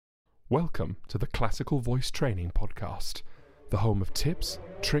Welcome to the Classical Voice Training Podcast, the home of tips,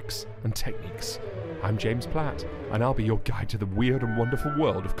 tricks, and techniques. I'm James Platt, and I'll be your guide to the weird and wonderful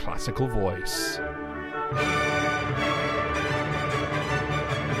world of classical voice.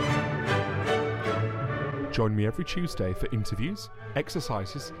 Join me every Tuesday for interviews,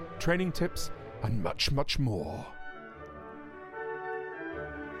 exercises, training tips, and much, much more.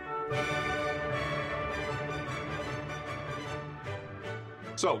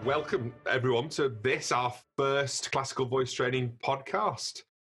 So, welcome everyone to this, our first classical voice training podcast.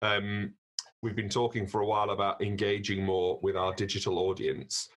 We've been talking for a while about engaging more with our digital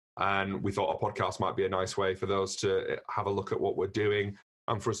audience, and we thought a podcast might be a nice way for those to have a look at what we're doing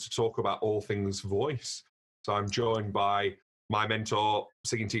and for us to talk about all things voice. So I'm joined by my mentor,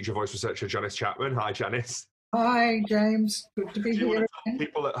 singing teacher, voice researcher, Janice Chapman. Hi, Janice. Hi, James. Good to be here. Do you want to tell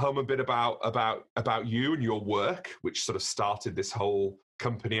people at home a bit about you and your work, which sort of started this whole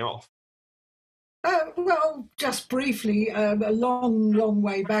company off? Well, just briefly, a long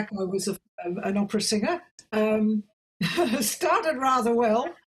way back, I was an opera singer. Started rather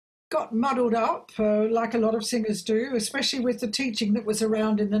well, got muddled up, like a lot of singers do, especially with the teaching that was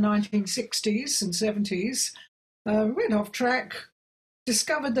around in the 1960s and 70s. Went off track,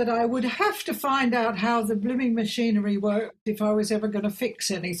 discovered that I would have to find out how the blooming machinery worked if I was ever going to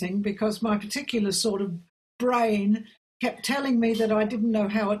fix anything, because my particular sort of brain kept telling me that I didn't know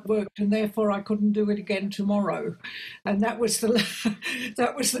how it worked and therefore I couldn't do it again tomorrow. And that was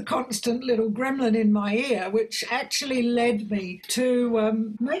the constant little gremlin in my ear, which actually led me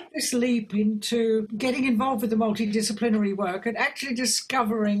to make this leap into getting involved with the multidisciplinary work and actually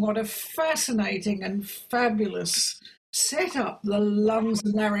discovering what a fascinating and fabulous setup the lungs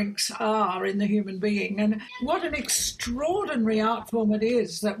and larynx are in the human being, and what an extraordinary art form it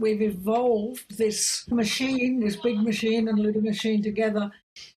is that we've evolved this machine, this big machine and little machine together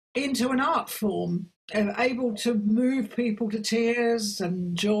into an art form, able to move people to tears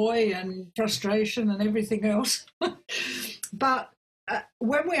and joy and frustration and everything else. But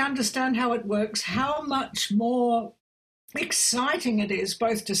when we understand how it works, how much more exciting it is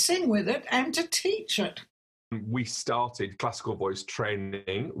both to sing with it and to teach it. We started classical voice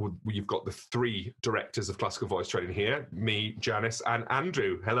training. You've got the three directors of classical voice training here, me, Janice, and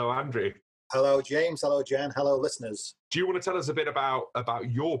Andrew. Hello, Andrew. Hello, James. Hello, Jen. Hello, listeners. Do you want to tell us a bit about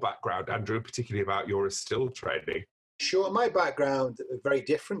your background, Andrew, particularly about your still training? Sure. My background is very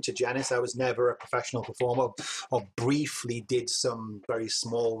different to Janice. I was never a professional performer, or briefly did some very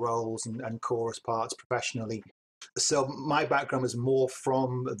small roles and chorus parts professionally. So my background was more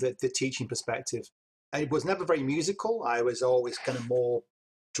from the teaching perspective. It was never very musical. I was always kind of more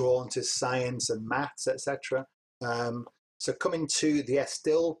drawn to science and maths, etc. So coming to the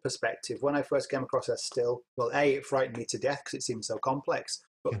Estill perspective, when I first came across Estill, well, A, it frightened me to death because it seemed so complex,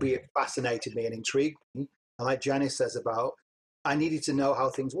 but B, it fascinated me and intrigued me. And like Janice says about, I needed to know how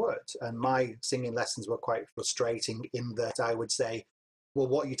things worked. And my singing lessons were quite frustrating in that I would say, well,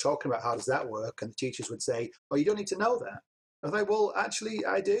 what are you talking about? How does that work? And the teachers would say, oh, you don't need to know that. I was like, well, actually,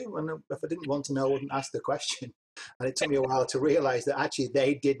 I do. And if I didn't want to know, I wouldn't ask the question. And it took me a while to realize that actually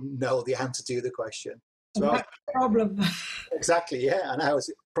they didn't know the answer to the question. So that's the problem. Exactly, yeah. And I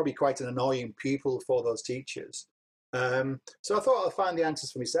was probably quite an annoying pupil for those teachers. So I thought I'd find the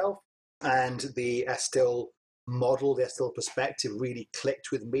answers for myself. And the Estill model, the Estill perspective really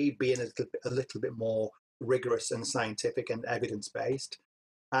clicked with me, being a little bit more rigorous and scientific and evidence-based.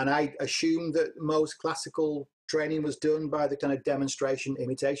 And I assumed that most classical training was done by the kind of demonstration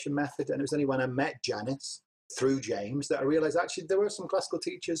imitation method. And it was only when I met Janice through James that I realized actually there were some classical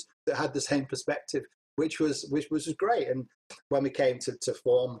teachers that had the same perspective, which was great. And when we came to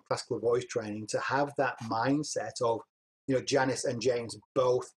form classical voice training, to have that mindset of, you know, Janice and James,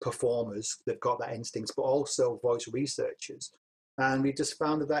 both performers, they've got that instinct, but also voice researchers. And we just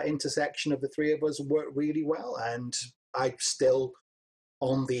found that intersection of the three of us worked really well. And I still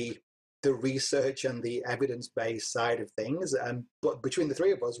on the research and the evidence-based side of things. But between the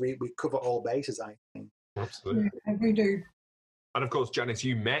three of us, we cover all bases, I think. Absolutely. Yeah, we do. And of course, Janice,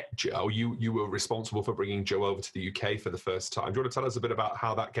 you met Joe. You were responsible for bringing Joe over to the UK for the first time. Do you want to tell us a bit about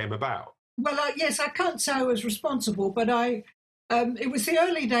how that came about? Well, yes, I can't say I was responsible, but it was the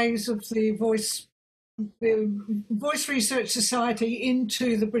early days of the Voice Research Society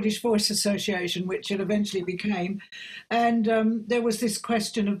into the British Voice Association, which it eventually became. And there was this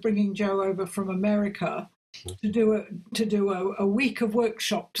question of bringing Joe over from America to do a week of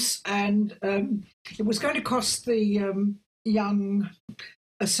workshops. And it was going to cost the young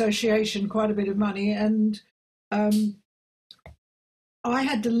association quite a bit of money. And I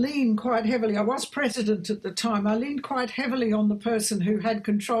had to lean quite heavily. I was president at the time. I leaned quite heavily on the person who had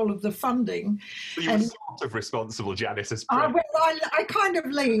control of the funding. So you were sort of responsible, Janice, as well, I kind of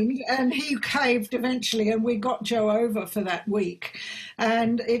leaned, and he caved eventually, and we got Joe over for that week.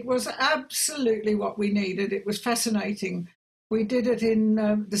 And it was absolutely what we needed. It was fascinating. We did it in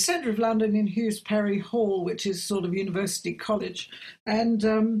the centre of London in Hughes Perry Hall, which is sort of University College.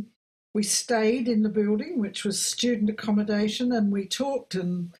 And we stayed in the building, which was student accommodation, and we talked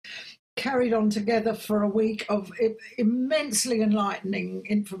and carried on together for a week of immensely enlightening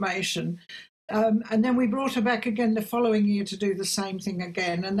information. And then we brought her back again the following year to do the same thing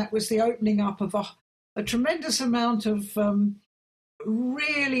again. And that was the opening up of a tremendous amount of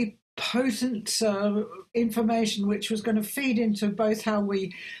really potent information, which was going to feed into both how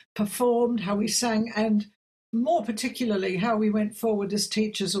we performed, how we sang, and more particularly how we went forward as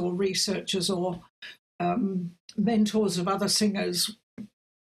teachers or researchers or mentors of other singers.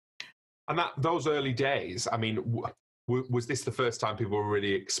 And those early days, I mean, was this the first time people were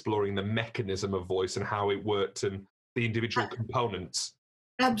really exploring the mechanism of voice and how it worked and the individual components?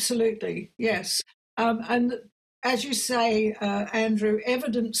 Absolutely, yes. And as you say, Andrew,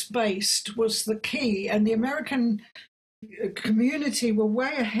 evidence-based was the key, and the American community were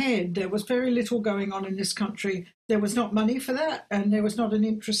way ahead. There was very little going on in this country. There was not money for that, and there was not an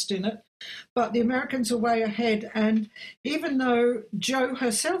interest in it. But the Americans are way ahead. And even though Jo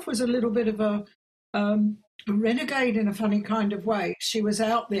herself was a little bit of a renegade in a funny kind of way, she was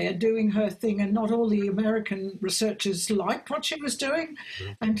out there doing her thing, and not all the American researchers liked what she was doing.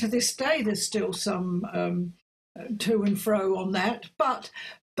 Mm-hmm. And to this day, there's still some to and fro on that. But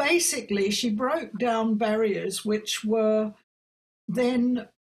basically, she broke down barriers which were then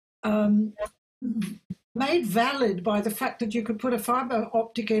made valid by the fact that you could put a fibre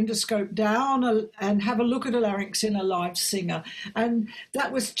optic endoscope down and have a look at a larynx in a live singer. And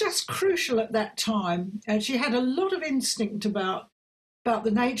that was just crucial at that time. And she had a lot of instinct about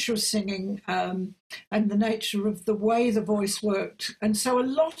the nature of singing and the nature of the way the voice worked. And so a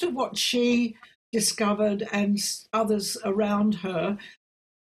lot of what she discovered and others around her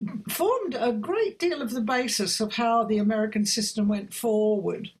formed a great deal of the basis of how the American system went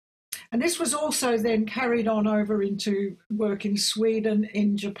forward. And this was also then carried on over into work in Sweden,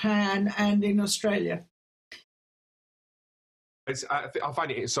 in Japan, and in Australia. I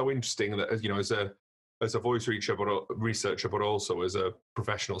find it so interesting that, you know, as a voice researcher, but also as a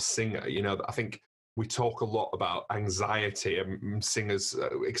professional singer, you know, I think we talk a lot about anxiety and singers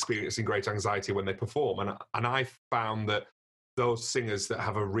experiencing great anxiety when they perform. And I found that those singers that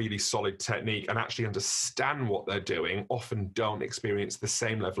have a really solid technique and actually understand what they're doing often don't experience the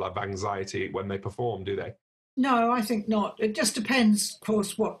same level of anxiety when they perform, do they? No, I think not. It just depends, of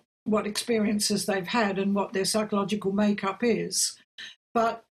course, what experiences they've had and what their psychological makeup is.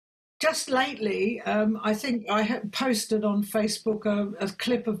 But just lately, I think I had posted on Facebook a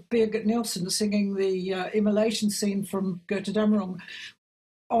clip of Birgit Nilsson singing the immolation scene from Götterdämmerung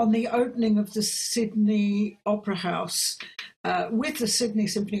on the opening of the Sydney Opera House with the Sydney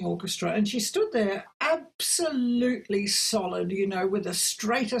Symphony Orchestra. And she stood there absolutely solid, you know, with the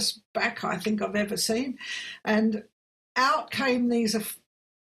straightest back I think I've ever seen. And out came these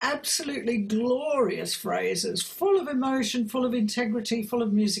absolutely glorious phrases, full of emotion, full of integrity, full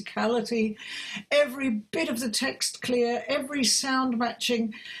of musicality, every bit of the text clear, every sound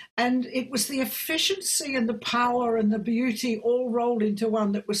matching. And it was the efficiency and the power and the beauty all rolled into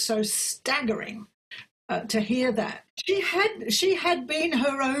one that was so staggering to hear that. She had been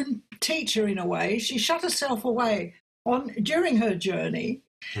her own teacher in a way. She shut herself away during her journey,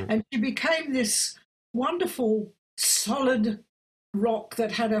 and she became this wonderful, solid rock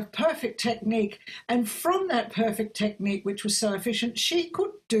that had a perfect technique. And from that perfect technique, which was so efficient, she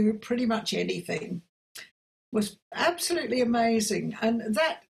could do pretty much anything. It was absolutely amazing. And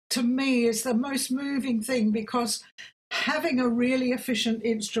that, to me, is the most moving thing, because having a really efficient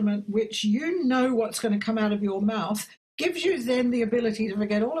instrument, which you know what's going to come out of your mouth, gives you then the ability to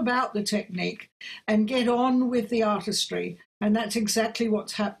forget all about the technique and get on with the artistry. And that's exactly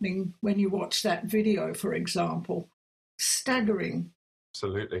what's happening when you watch that video, for example. Staggering.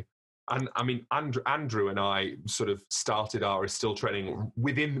 Absolutely. And I mean, Andrew and I sort of started our still training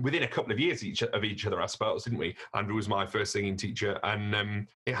within a couple of years of each other, I suppose, didn't we? Andrew was my first singing teacher, and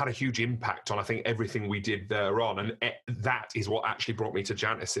it had a huge impact on, I think, everything we did thereon. And that is what actually brought me to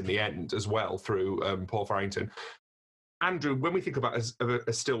Janice in the end as well, through Paul Farrington. Andrew, when we think about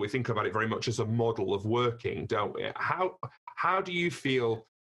a still, we think about it very much as a model of working, don't we? How do you feel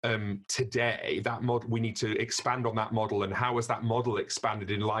today that model, we need to expand on that model, and how has that model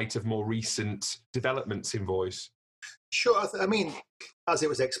expanded in light of more recent developments in voice? Sure. I mean, as it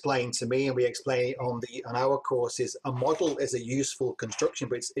was explained to me, and we explain it on our courses, a model is a useful construction,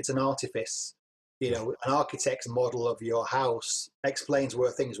 but it's an artifice. You know, an architect's model of your house explains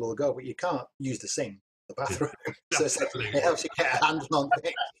where things will go, but you can't use the sink, the bathroom. So it helps you get a handle on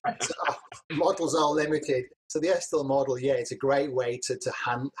things. So models are limited. So the Estill model, yeah, it's a great way to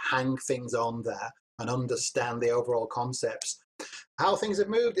hang things on there and understand the overall concepts. How things have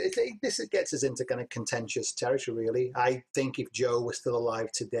moved, this gets us into kind of contentious territory, really. I think if Joe was still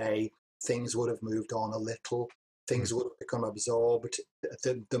alive today, things would have moved on a little. Things would have become absorbed.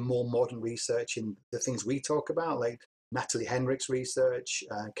 The more modern research in the things we talk about, like Natalie Henrich's research,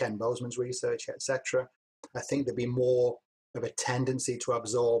 Ken Bozeman's research, etc., I think there'd be more of a tendency to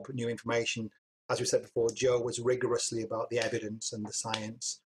absorb new information. As we said before, Joe was rigorously about the evidence and the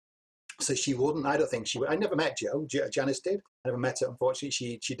science. So she wouldn't, I don't think she would. I never met Joe. Janice did. I never met her,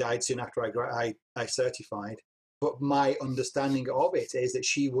 unfortunately. She died soon after I certified. But my understanding of it is that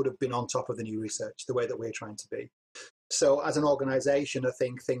she would have been on top of the new research, the way that we're trying to be. So as an organisation, I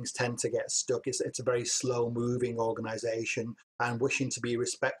think things tend to get stuck. It's a very slow-moving organisation, and wishing to be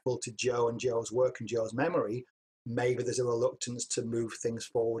respectful to Joe and Joe's work and Joe's memory, maybe there's a reluctance to move things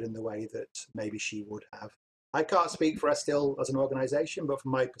forward in the way that maybe she would have. I can't speak for Estill as an organisation, but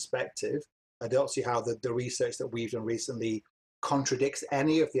from my perspective, I don't see how the research that we've done recently contradicts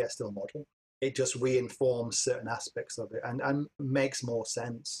any of the Estill model. It just reinforms certain aspects of it and makes more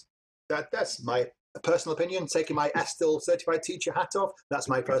sense. That's my personal opinion. Taking my Estill certified teacher hat off, that's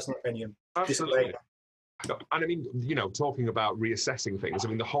my personal opinion. Absolutely. And I mean, you know, talking about reassessing things, I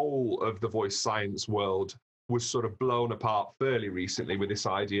mean, the whole of the voice science world was sort of blown apart fairly recently with this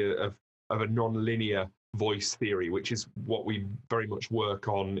idea of a non-linear voice theory, which is what we very much work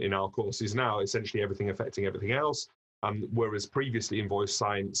on in our courses now, essentially everything affecting everything else. Whereas previously in voice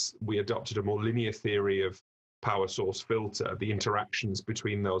science, we adopted a more linear theory of power source filter. The interactions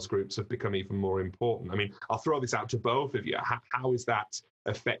between those groups have become even more important. I mean, I'll throw this out to both of you. How has that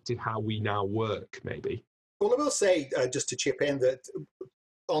affected how we now work, maybe? Well, I will say, just to chip in, that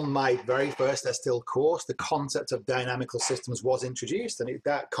on my very first Estill course, the concept of dynamical systems was introduced, and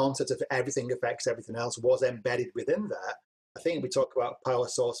that concept of everything affects everything else was embedded within that. I think we talk about power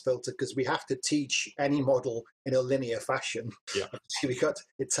source filter because we have to teach any model in a linear fashion. Yeah.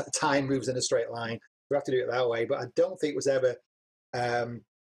 Time moves in a straight line. We have to do it that way, but I don't think it was ever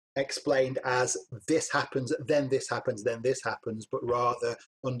explained as this happens, then this happens, then this happens, but rather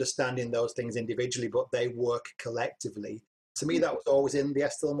understanding those things individually, but they work collectively. To me, that was always in the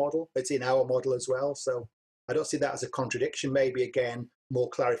Estill model. It's in our model as well. So I don't see that as a contradiction. Maybe, again, more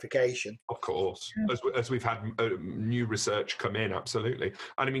clarification. Of course, as we've had new research come in, absolutely.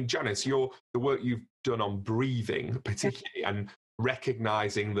 And I mean, Janice, the work you've done on breathing, particularly, and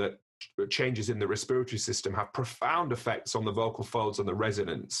recognising that changes in the respiratory system have profound effects on the vocal folds and the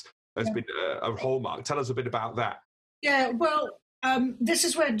resonance has been a hallmark. Tell us a bit about that. Yeah, well, this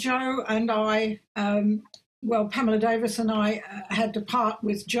is where Joe and I, Pamela Davis and I had to part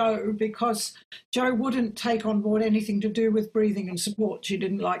with Joe because Joe wouldn't take on board anything to do with breathing and support. She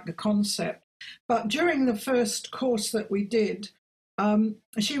didn't like the concept. But during the first course that we did,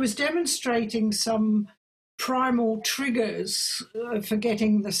 she was demonstrating some primal triggers for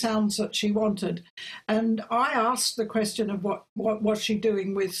getting the sounds that she wanted. And I asked the question of what was she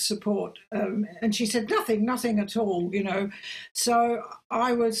doing with support? And she said, nothing at all, you know. So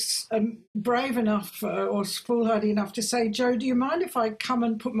I was brave enough or foolhardy enough to say, Joe, do you mind if I come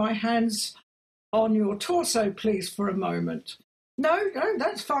and put my hands on your torso, please, for a moment? No,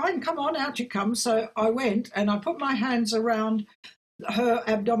 that's fine. Come on, out you come. So I went and I put my hands around her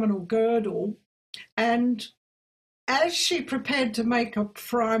abdominal girdle. And as she prepared to make a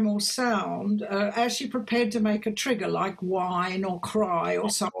primal sound, as she prepared to make a trigger like whine or cry or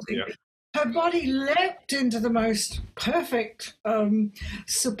something, her body leapt into the most perfect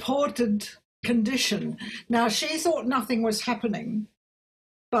supported condition. Now, she thought nothing was happening,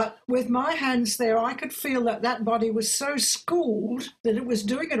 but with my hands there, I could feel that body was so schooled that it was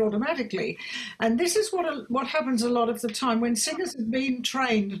doing it automatically. And this is what happens a lot of the time when singers have been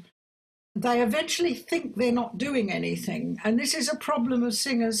trained. They eventually think they're not doing anything. And this is a problem of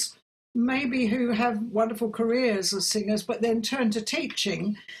singers maybe who have wonderful careers as singers, but then turn to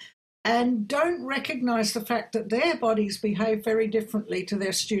teaching and don't recognise the fact that their bodies behave very differently to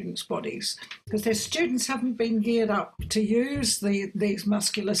their students' bodies because their students haven't been geared up to use these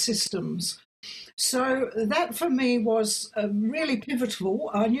muscular systems. So that for me was really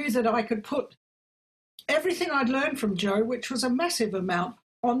pivotal. I knew that I could put everything I'd learned from Joe, which was a massive amount,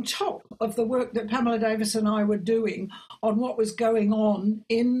 on top of the work that Pamela Davis and I were doing on what was going on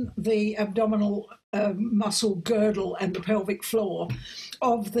in the abdominal muscle girdle and the pelvic floor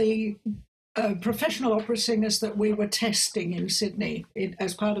of the professional opera singers that we were testing in Sydney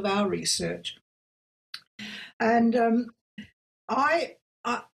as part of our research. And I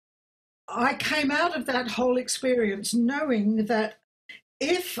came out of that whole experience knowing that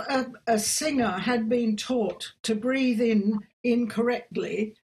if a singer had been taught to breathe in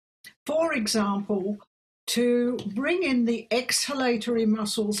incorrectly, for example, to bring in the exhalatory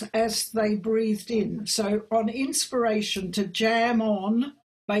muscles as they breathed in, so on inspiration to jam on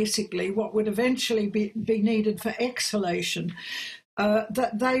basically what would eventually be needed for exhalation,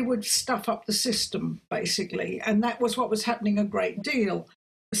 that they would stuff up the system basically, and that was what was happening a great deal.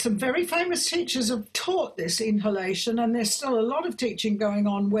 Some very famous teachers have taught this inhalation, and there's still a lot of teaching going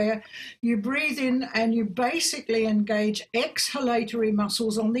on where you breathe in and you basically engage exhalatory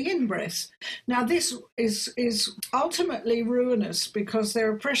muscles on the in-breath. Now, this is ultimately ruinous because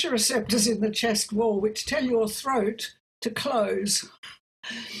there are pressure receptors in the chest wall which tell your throat to close.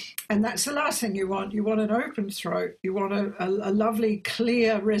 And that's the last thing you want. You want an open throat. You want a lovely,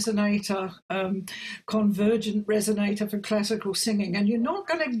 clear resonator, convergent resonator for classical singing. And you're not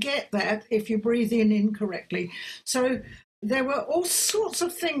going to get that if you breathe in incorrectly. So there were all sorts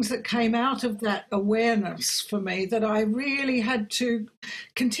of things that came out of that awareness for me that I really had to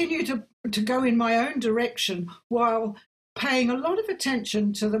continue to go in my own direction while paying a lot of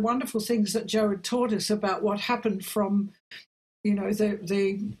attention to the wonderful things that Joe had taught us about what happened from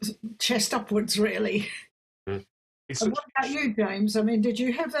the chest upwards, really. And what about you, James? I mean, did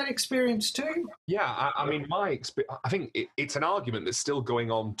you have that experience too? Yeah, I mean, my experience, I think it's an argument that's still going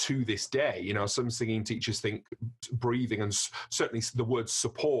on to this day. You know, some singing teachers think breathing, and certainly the word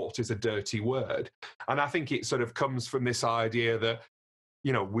support, is a dirty word. And I think it sort of comes from this idea that,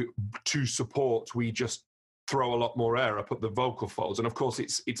 to support, we just throw a lot more air up at the vocal folds. And of course,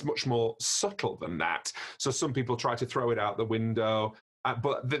 it's much more subtle than that. So some people try to throw it out the window.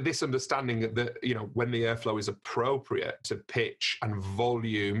 But this understanding that, when the airflow is appropriate to pitch and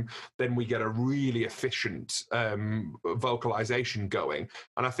volume, then we get a really efficient vocalization going.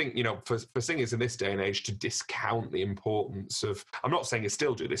 And I think, for singers in this day and age to discount the importance of, I'm not saying you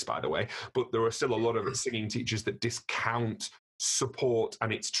still do this, by the way, but there are still a lot of singing teachers that discount support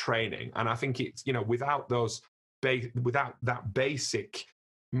and its training. And I think it's, without that basic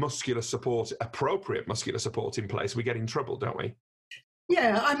muscular support, appropriate muscular support in place, we get in trouble, don't we?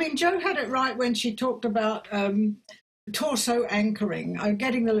 Yeah, I mean, Jo had it right when she talked about torso anchoring,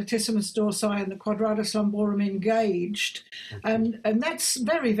 getting the latissimus dorsi and the quadratus lumborum engaged, and that's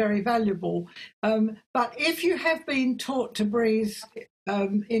very, very valuable. But if you have been taught to breathe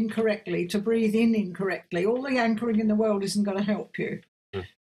incorrectly, to breathe in incorrectly, all the anchoring in the world isn't going to help you.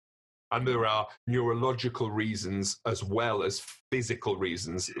 And there are neurological reasons as well as physical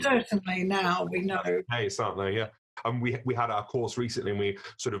reasons. Certainly now we know. Yes, aren't there? Yeah. And we had our course recently, and we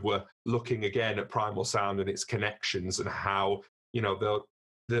sort of were looking again at primal sound and its connections and how,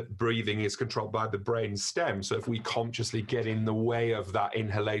 the breathing is controlled by the brain stem. So if we consciously get in the way of that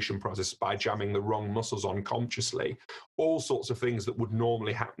inhalation process by jamming the wrong muscles on consciously, all sorts of things that would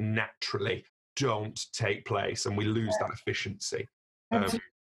normally happen naturally don't take place, and we lose that efficiency.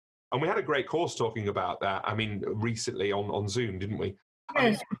 And we had a great course talking about that. I mean, recently on Zoom, didn't we?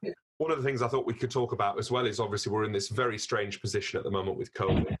 Yes. One of the things I thought we could talk about as well is obviously we're in this very strange position at the moment with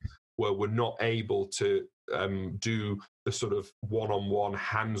COVID, where we're not able to do the sort of one-on-one,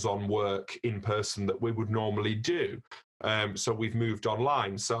 hands-on work in person that we would normally do. So we've moved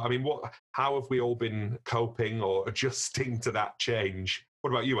online. So, I mean, how have we all been coping or adjusting to that change? What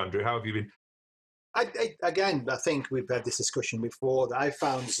about you, Andrew? How have you been? I think we've had this discussion before, that I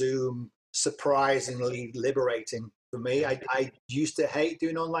found Zoom surprisingly liberating for me. I used to hate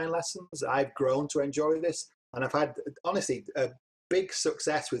doing online lessons. I've grown to enjoy this, and I've had, honestly, a big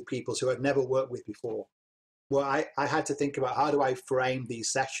success with people who I've never worked with before. Well, I had to think about, how do I frame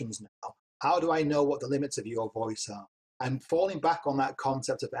these sessions now? How do I know what the limits of your voice are? And falling back on that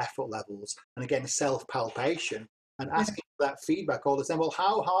concept of effort levels, and again, self-palpation, and asking for that feedback all the time. Well,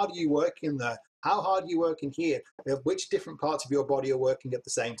 how hard are you working there? How hard are you working here? Which different parts of your body are working at the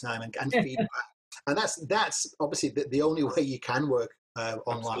same time, and feedback. And that's obviously the only way you can work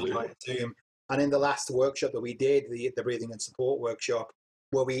online, like Zoom. And in the last workshop that we did, the breathing and support workshop,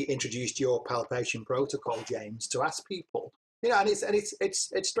 where we introduced your palpation protocol, James, to ask people, and it's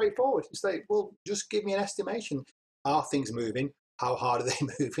straightforward. It's like, well, just give me an estimation. Are things moving? How hard are they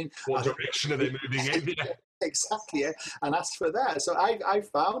moving? What direction are they moving in? Exactly, yeah. And ask for that. So I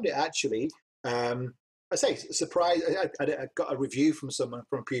found it actually I say surprised. I got a review from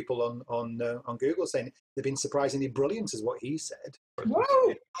people on Google saying they've been surprisingly brilliant, is what he said.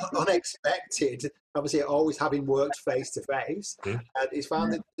 Whoa! Unexpected. Obviously, always having worked face to face, he's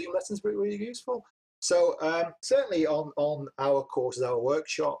found that Zoom lessons were really useful. So certainly on our courses, our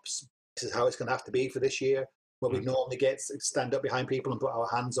workshops, this is how it's going to have to be for this year, where we normally stand up behind people and put our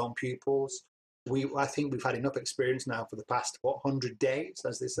hands on pupils. I think we've had enough experience now for the past 100 days,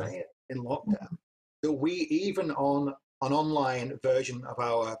 as they say, in lockdown. So we, even on an online version of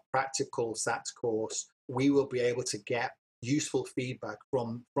our practical SATs course, we will be able to get useful feedback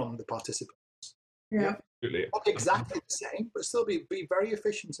from the participants. Yeah. Not exactly the same, but still be very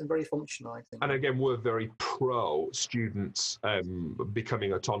efficient and very functional, I think. And again, we're very pro students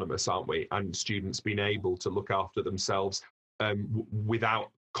becoming autonomous, aren't we? And students being able to look after themselves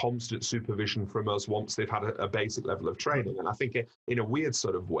without constant supervision from us once they've had a basic level of training. And I think in a weird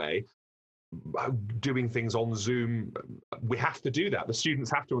sort of way, doing things on Zoom, we have to do that. The students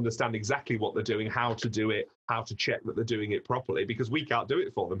have to understand exactly what they're doing, how to do it, how to check that they're doing it properly, because we can't do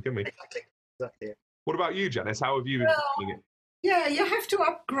it for them, can we? Exactly. What about you, Janice? How have you been doing it? Yeah, you have to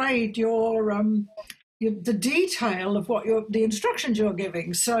upgrade the detail of what the instructions you're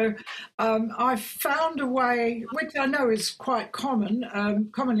giving. So I've found a way, which I know is quite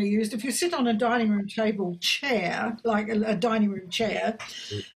commonly used. If you sit on a dining room table chair, like a dining room chair,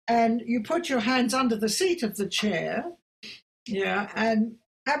 and you put your hands under the seat of the chair, and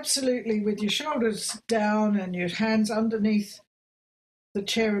absolutely with your shoulders down and your hands underneath the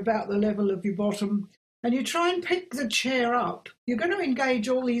chair about the level of your bottom, and you try and pick the chair up, you're going to engage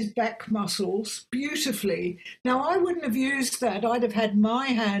all these back muscles beautifully. Now, I wouldn't have used that. I'd have had my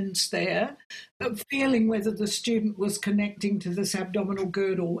hands there, feeling whether the student was connecting to this abdominal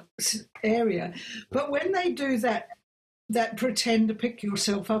girdle area. But when they do that pretend to pick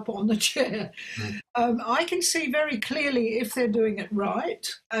yourself up on the chair, I can see very clearly if they're doing it right.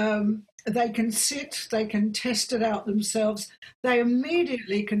 They can sit, they can test it out themselves. They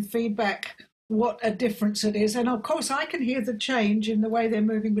immediately can feedback what a difference it is. And of course, I can hear the change in the way they're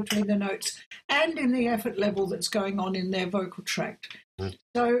moving between the notes and in the effort level that's going on in their vocal tract.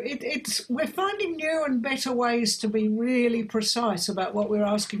 So we're finding new and better ways to be really precise about what we're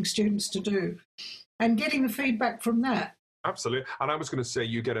asking students to do and getting the feedback from that. Absolutely. And I was going to say,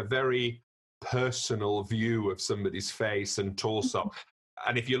 you get a very personal view of somebody's face and torso.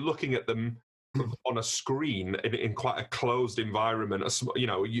 And if you're looking at them on a screen in quite a closed environment,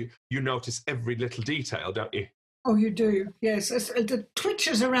 you notice every little detail, don't you? Oh, you do, yes. The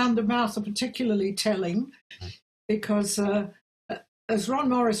twitches around the mouth are particularly telling because, as Ron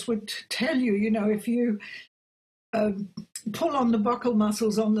Morris would tell you, if you pull on the buccal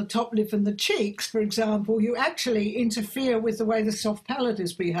muscles on the top lip and the cheeks, for example, you actually interfere with the way the soft palate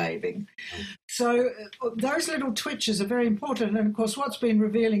is behaving. So those little twitches are very important. And of course, what's been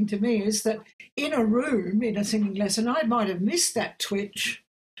revealing to me is that in a room, in a singing lesson, I might have missed that twitch.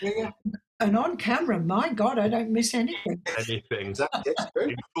 Yeah. And on camera, my God, I don't miss anything. Exactly.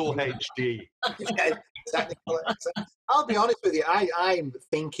 In full HD. Yeah, exactly. I'll be honest with you, I'm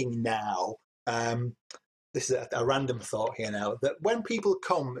thinking now, this is a random thought here now, that when people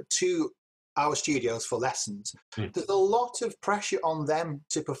come to our studios for lessons, there's a lot of pressure on them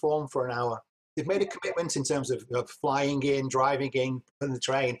to perform for an hour. They've made a commitment in terms of flying in, driving in, on the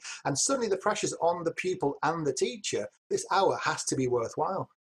train, and suddenly the pressure's on the pupil and the teacher. This hour has to be worthwhile.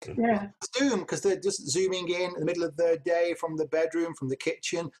 Yeah. Zoom, because they're just zooming in the middle of their day from the bedroom, from the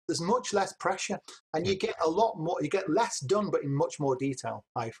kitchen. There's much less pressure, and you get a lot more. You get less done, but in much more detail,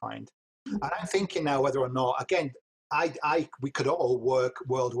 I find. And I'm thinking now whether or not, again, we could all work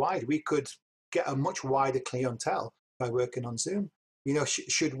worldwide. We could get a much wider clientele by working on Zoom.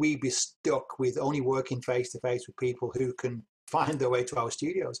 Should we be stuck with only working face to face with people who can find their way to our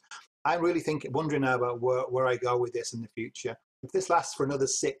studios? I'm really wondering now about where I go with this in the future. If this lasts for another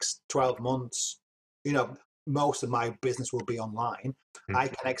 6-12 months, most of my business will be online. I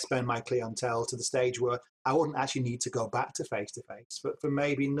can expand my clientele to the stage where I wouldn't actually need to go back to face-to-face, but for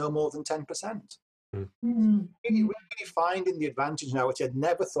maybe no more than 10%. Really finding the advantage now, which I'd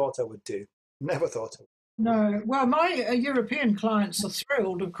never thought I would do. Never thought I would. No. Well, my European clients are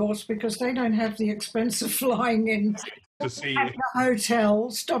thrilled, of course, because they don't have the expense of flying in to see at the hotel,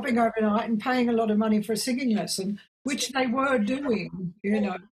 stopping overnight and paying a lot of money for a singing lesson, which they were doing,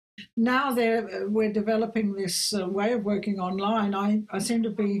 Now we're developing this way of working online. I seem to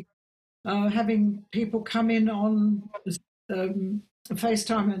be having people come in on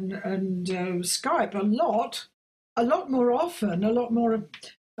FaceTime and Skype a lot more often, a lot more.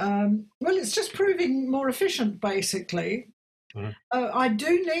 Well, it's just proving more efficient, basically. I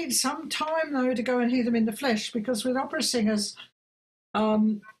do need some time, though, to go and hear them in the flesh, because with opera singers,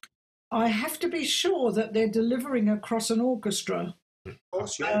 I have to be sure that they're delivering across an orchestra. Of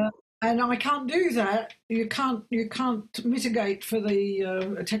course, yeah. And I can't do that. You can't mitigate for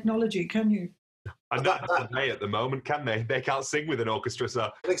the technology, can you? And that's they at the moment, can they? They can't sing with an orchestra,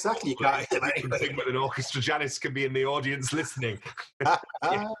 so Exactly, you can't hear they can sing with an orchestra. Janice can be in the audience listening.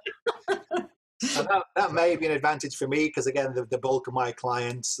 And that may be an advantage for me because, again, the bulk of my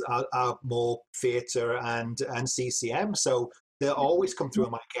clients are more theatre and CCM, so they'll always come through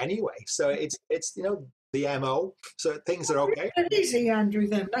a mic anyway. So it's the MO, so things are okay. Easy, Andrew.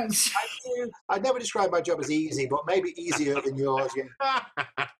 Then that's. I never describe my job as easy, but maybe easier than yours. Yeah.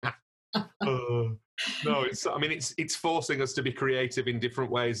 No, it's forcing us to be creative in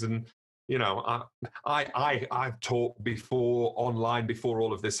different ways, and I've taught before online before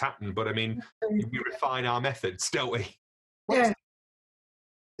all of this happened, but I mean, we refine our methods, don't we? Yeah.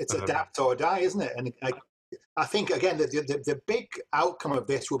 It's adapt or die, isn't it? And I think, again, the big outcome of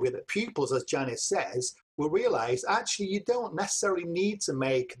this will be that pupils, as Janice says, will realise actually you don't necessarily need to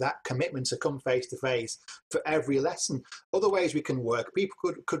make that commitment to come face to face for every lesson. Other ways we can work. People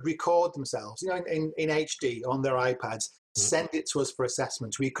could record themselves, in HD on their iPads, send it to us for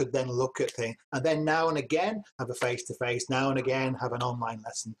assessment. We could then look at things, and then now and again have a face to face. Now and again have an online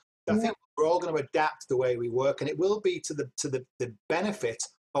lesson. I think we're all going to adapt the way we work, and it will be to the benefit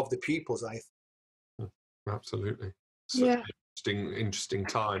of the pupils, I think. Absolutely. Such an interesting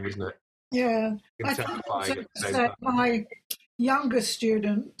time, isn't it? Yeah. I think that my younger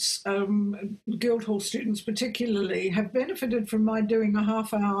students, Guildhall students particularly, have benefited from my doing a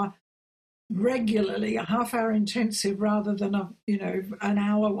half hour regularly, a half hour intensive rather than an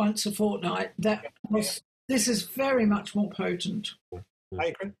hour once a fortnight. This is very much more potent.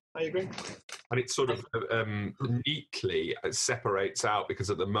 I agree. And it sort of neatly separates out, because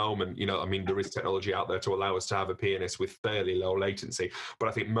at the moment, there is technology out there to allow us to have a pianist with fairly low latency. But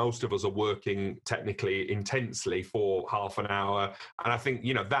I think most of us are working technically intensely for half an hour. And I think,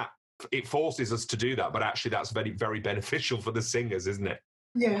 that it forces us to do that. But actually, that's very, very beneficial for the singers, isn't it?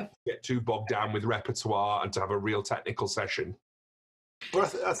 Yeah. Get too bogged down with repertoire and to have a real technical session.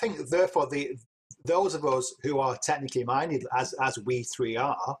 But I think, therefore, those of us who are technically minded, as we three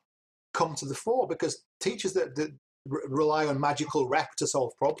are, come to the fore, because teachers that rely on magical rep to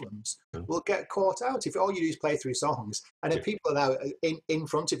solve problems will get caught out if all you do is play through songs, and then people are now in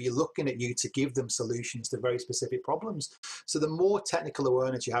front of you looking at you to give them solutions to very specific problems. So the more technical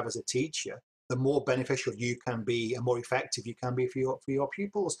awareness you have as a teacher, the more beneficial you can be and more effective you can be for your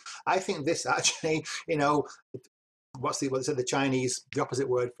pupils. I think this actually, the Chinese, the opposite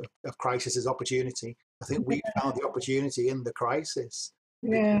word of crisis is opportunity. I think we found the opportunity in the crisis.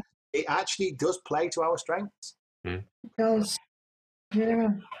 Yeah. It actually does play to our strengths. It does. Yeah.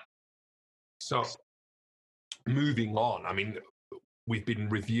 So, moving on, we've been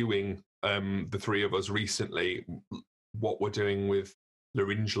reviewing, the three of us recently, what we're doing with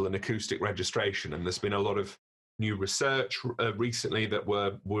laryngeal and acoustic registration, and there's been a lot of new research recently that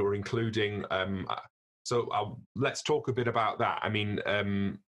we're including. So let's talk a bit about that.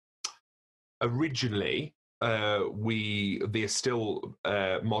 Originally, the Estill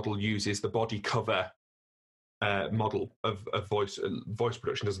model uses the body cover model of voice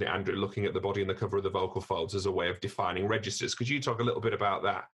production, doesn't it, Andrew? Looking at the body and the cover of the vocal folds as a way of defining registers. Could you talk a little bit about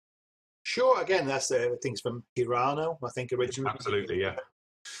that? Sure. Again, that's things from Hirano, I think, originally. Absolutely, yeah.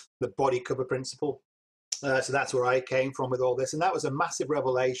 The body cover principle. So that's where I came from with all this, and that was a massive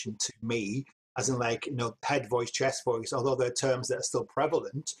revelation to me. As in, head voice, chest voice, although they're terms that are still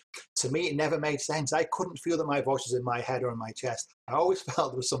prevalent, to me it never made sense. I couldn't feel that my voice was in my head or in my chest. I always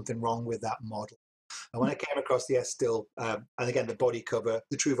felt there was something wrong with that model. And when I came across the Estill, and again, the body cover,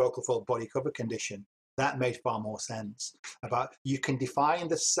 the true vocal fold body cover condition, that made far more sense. About you can define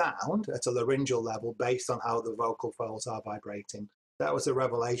the sound at a laryngeal level based on how the vocal folds are vibrating. That was a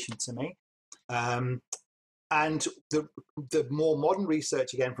revelation to me. And the more modern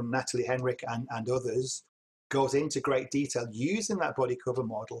research, again, from Natalie Henrik and others, goes into great detail using that body cover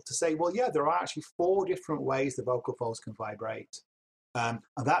model to say, well, yeah, there are actually 4 different ways the vocal folds can vibrate. And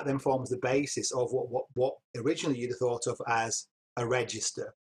that then forms the basis of what originally you'd have thought of as a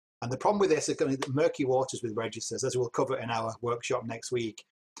register. And the problem with this is going to be murky waters with registers, as we'll cover in our workshop next week.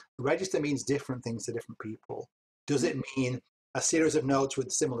 A register means different things to different people. Does it mean a series of notes with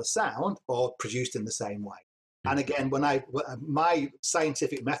similar sound or produced in the same way? And again, my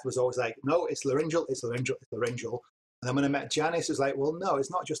scientific method was always like, no, it's laryngeal, it's laryngeal, it's laryngeal. And then when I met Janice, it was like, well, no, it's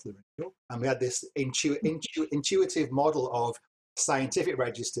not just laryngeal. And we had this intuitive model of scientific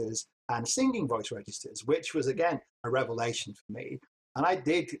registers and singing voice registers, which was, again, a revelation for me. And I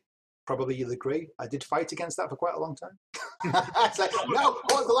did, probably you'll agree, I did fight against that for quite a long time. It's like, no,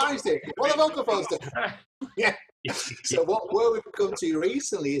 what the lines do? What the vocal folds do? Yeah. So where we've come to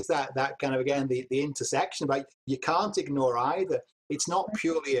recently is that kind of, again, the intersection. Like, you can't ignore either. It's not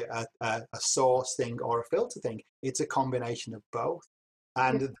purely a source thing or a filter thing. It's a combination of both.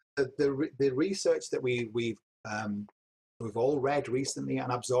 And the research that we've all read recently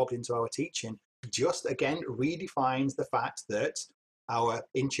and absorbed into our teaching just, again, redefines the fact that our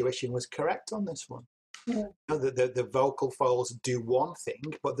intuition was correct on this one. Yeah. The vocal folds do one thing,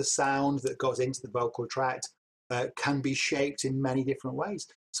 but the sound that goes into the vocal tract can be shaped in many different ways.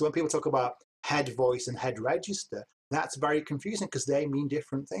 So when people talk about head voice and head register, that's very confusing because they mean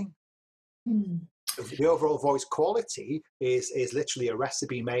different things. The overall voice quality is literally a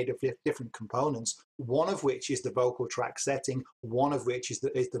recipe made of different components, one of which is the vocal tract setting, one of which is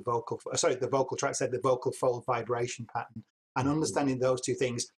the vocal tract set, the vocal fold vibration pattern. And understanding those two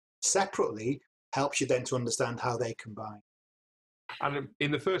things separately helps you then to understand how they combine. And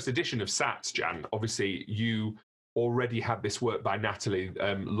in the first edition of SATS, Jan, obviously you already had this work by Natalie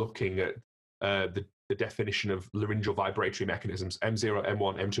looking at the definition of laryngeal vibratory mechanisms, M0,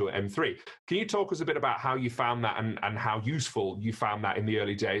 M1, M2, and M3. Can you talk us a bit about how you found that and how useful you found that in the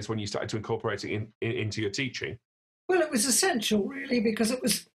early days when you started to incorporate it into your teaching? Well, it was essential, really, because it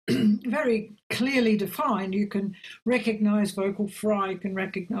was very clearly defined. You can recognize vocal fry, you can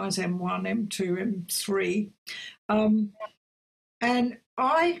recognize M1, M2, M3. And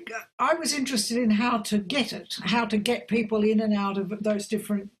I was interested in how to get people in and out of those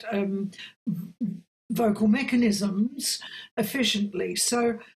different vocal mechanisms efficiently.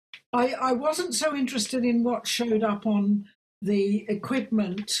 So I wasn't so interested in what showed up on the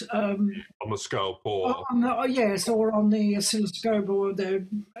equipment. On the scope or... or on the oscilloscope or the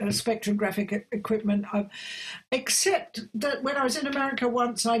spectrographic equipment. Except that when I was in America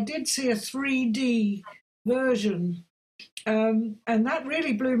once, I did see a 3D version. And that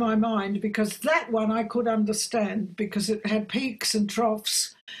really blew my mind, because that one I could understand because it had peaks and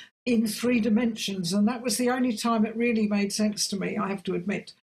troughs in 3 dimensions, and that was the only time it really made sense to me, I have to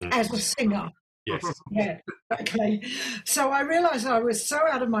admit, as a singer. Yes. Yeah. Okay. So I realised I was so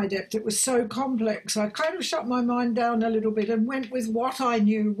out of my depth. It was so complex. I kind of shut my mind down a little bit and went with what I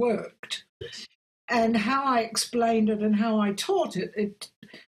knew worked. Yes. And how I explained it and how I taught it, it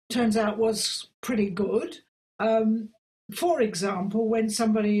turns out was pretty good. For example, when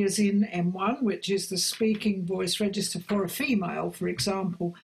somebody is in M1, which is the speaking voice register for a female, for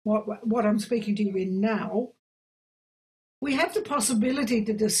example, what I'm speaking to you in now, we have the possibility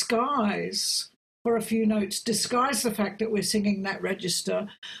to disguise, for a few notes, disguise the fact that we're singing that register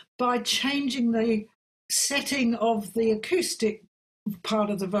by changing the setting of the acoustic part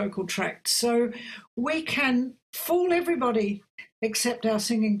of the vocal tract. So we can fool everybody except our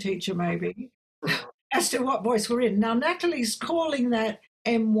singing teacher, maybe, as to what voice we're in. Now, Natalie's calling that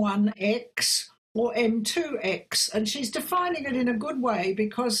M1X or M2X, and she's defining it in a good way,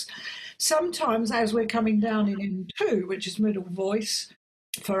 because sometimes as we're coming down in M2, which is middle voice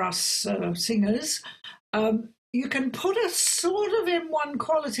for us singers, you can put a sort of M1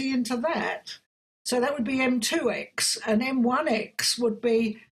 quality into that. So that would be M2X, and M1X would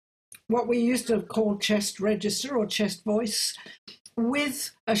be what we used to call chest register or chest voice,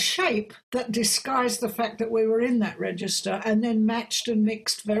 with a shape that disguised the fact that we were in that register, and then matched and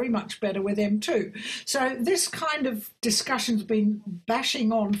mixed very much better with M2. So this kind of discussion's been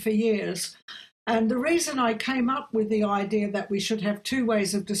bashing on for years. And the reason I came up with the idea that we should have 2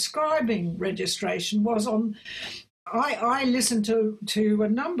 ways of describing registration was I listened to a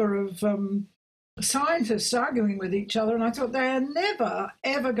number of scientists arguing with each other, and I thought they are never,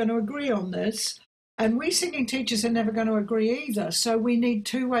 ever going to agree on this. And we singing teachers are never going to agree either. So we need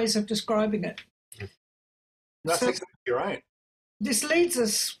 2 ways of describing it. That's exactly right. This leads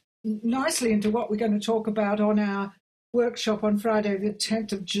us nicely into what we're going to talk about on our workshop on Friday, the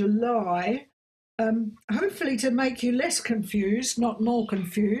 10th of July. Hopefully to make you less confused, not more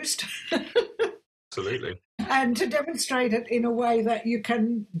confused. Absolutely. And to demonstrate it in a way that you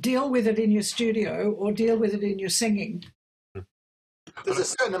can deal with it in your studio or deal with it in your singing. There's a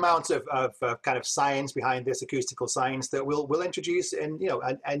certain amount of kind of science behind this, acoustical science, that we'll introduce in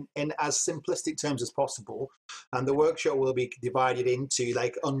as simplistic terms as possible. And the workshop will be divided into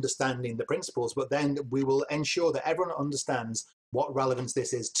like understanding the principles, but then we will ensure that everyone understands what relevance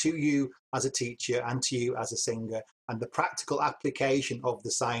this is to you as a teacher and to you as a singer. And the practical application of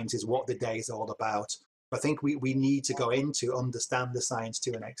the science is what the day is all about. I think we need to go into understand the science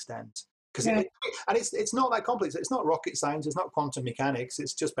to an extent. Because it's not that complex. It's not rocket science. It's not quantum mechanics.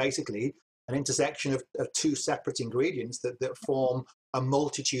 It's just basically an intersection of two separate ingredients that form a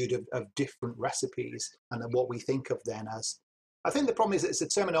multitude of different recipes, and then what we think of then as. I think the problem is it's a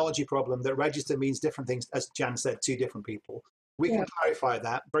terminology problem, that register means different things, as Jan said, to different people. We can clarify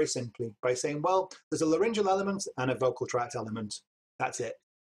that very simply by saying, well, there's a laryngeal element and a vocal tract element. That's it.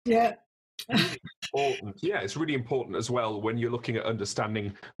 Yeah. Important. Yeah, it's really important as well when you're looking at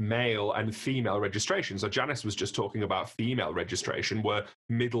understanding male and female registration. So Janice was just talking about female registration, where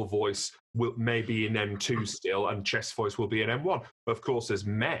middle voice may be in M2 still and chest voice will be in M1. But of course, as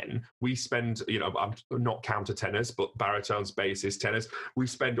men, we spend, I'm not countertenors, but baritones, basses, tenors, we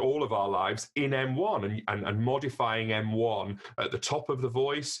spend all of our lives in M1 and modifying M1 at the top of the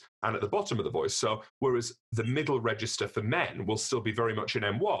voice and at the bottom of the voice. So whereas the middle register for men will still be very much in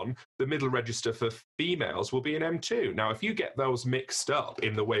M1, the middle register for females will be in M2. Now, if you get those mixed up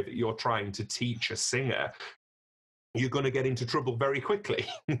in the way that you're trying to teach a singer, you're going to get into trouble very quickly.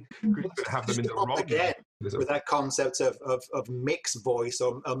 You're going to have them in the wrong. Again, with that concept of mixed voice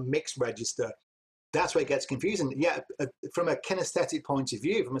or a mixed register, that's where it gets confusing. Yeah, from a kinesthetic point of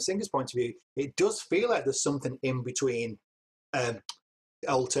view, from a singer's point of view, it does feel like there's something in between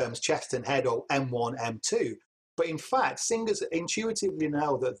old terms, chest and head, or M1, M2. But in fact, singers intuitively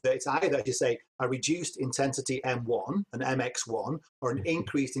know that it's either, as you say, a reduced intensity M1, an MX1, or an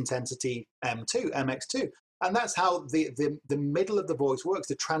increased intensity M2, MX2. And that's how the middle of the voice works,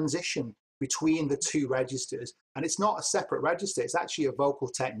 the transition between the two registers. And it's not a separate register. It's actually a vocal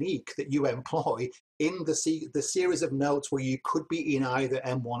technique that you employ in the series of notes where you could be in either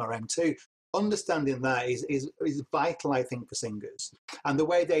M1 or M2. Understanding that is vital, I think, for singers. And the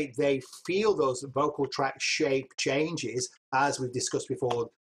way they feel those vocal tract shape changes, as we've discussed before,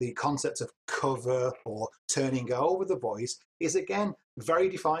 the concept of cover or turning over the voice is, again, very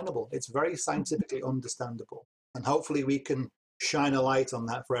definable. It's very scientifically understandable. And hopefully we can shine a light on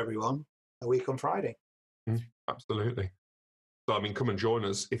that for everyone a week on Friday. Absolutely. So, I mean, come and join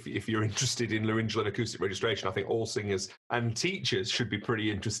us if you're interested in laryngeal and acoustic registration. I think all singers and teachers should be pretty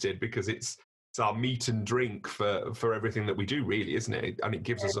interested, because it's our meat and drink for everything that we do, really, isn't it? And it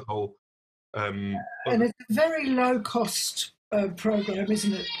gives us a whole... and it's a very low-cost program,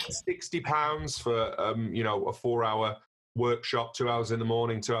 isn't it? £60 for a 4-hour workshop, 2 hours in the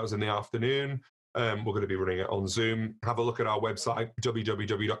morning, 2 hours in the afternoon. We're going to be running it on Zoom. Have a look at our website,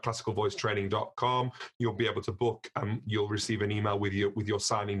 www.classicalvoicetraining.com. You'll be able to book, and you'll receive an email with your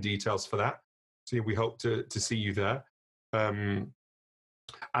signing details for that. So we hope to see you there.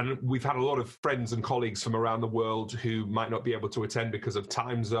 And we've had a lot of friends and colleagues from around the world who might not be able to attend because of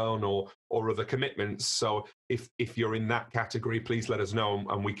time zone or other commitments. So if you're in that category, please let us know,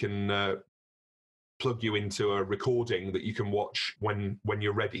 and we can plug you into a recording that you can watch when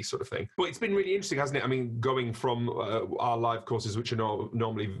you're ready, sort of thing. But it's been really interesting, hasn't it? I mean, going from our live courses, which are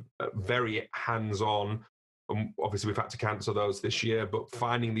normally very hands-on, obviously we've had to cancel those this year, but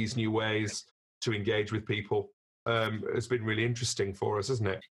finding these new ways to engage with people has been really interesting for us, hasn't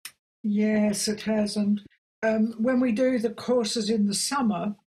it? Yes, it has. And when we do the courses in the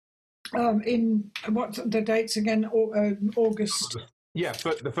summer, in what's the dates again? August. Yeah,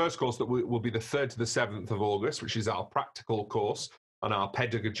 but the first course that will be the 3rd to the 7th of August, which is our practical course, and our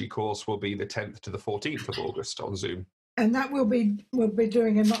pedagogy course will be the 10th to the 14th of August on Zoom. And that we'll be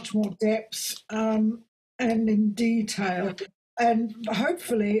doing in much more depth and in detail. And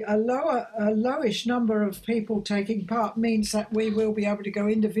hopefully a lowish number of people taking part means that we will be able to go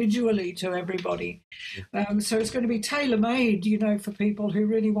individually to everybody. So it's going to be tailor-made, for people who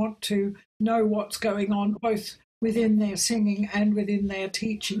really want to know what's going on, both within their singing and within their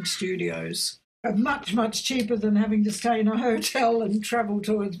teaching studios. Much, much cheaper than having to stay in a hotel and travel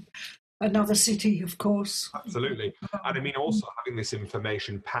to another city, of course. Absolutely. And I mean, also having this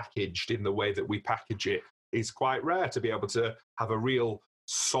information packaged in the way that we package it is quite rare, to be able to have a real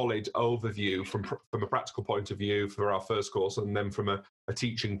solid overview from a practical point of view for our first course, and then from a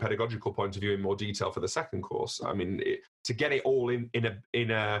teaching pedagogical point of view in more detail for the second course. I mean, to get it all in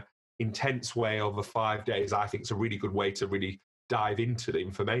a intense way over 5 days, I think is a really good way to really dive into the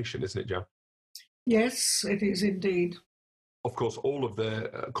information, isn't it, Jo? Yes, it is indeed. Of course, all of the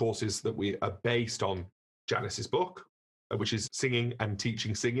courses that we are based on Janice's book, which is Singing and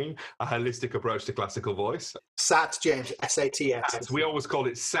Teaching Singing, A Holistic Approach to Classical Voice. SAT, James, SATS. We always call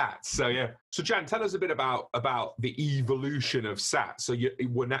it SAT. So, yeah. So, Jan, tell us a bit about the evolution of SAT. So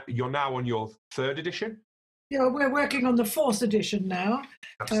you're now on your 3rd edition? Yeah, we're working on the 4th edition now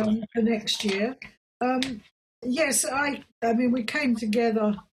for next year. Yes, I mean, we came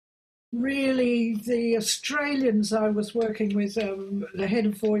together really the Australians I was working with, the head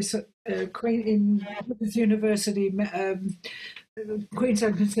of voice at in Griffith University,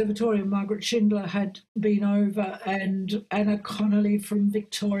 Queensland Conservatorium, Margaret Schindler had been over, and Anna Connolly from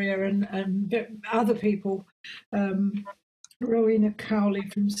Victoria, and other people, Rowena Cowley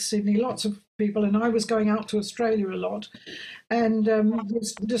from Sydney, lots of people, and I was going out to Australia a lot. And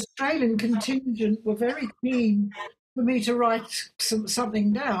the Australian contingent were very keen for me to write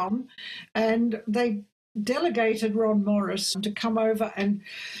something down, and they delegated Ron Morris to come over and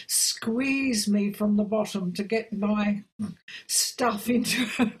squeeze me from the bottom to get my stuff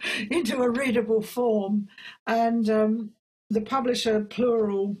into a readable form. And the publisher,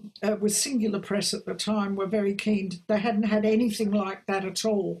 Plural, was Singular Press at the time, were very keen. They hadn't had anything like that at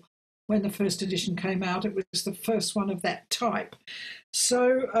all when the first edition came out. It was the first one of that type.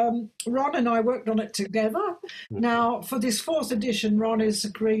 So Ron and I worked on it together. Now, for this fourth edition, Ron has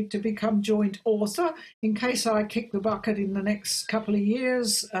agreed to become joint author in case I kick the bucket in the next couple of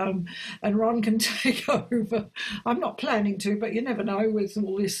years, and Ron can take over. I'm not planning to, but you never know with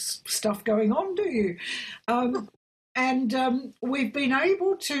all this stuff going on, do you? And we've been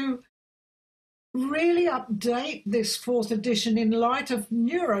able to really update this fourth edition in light of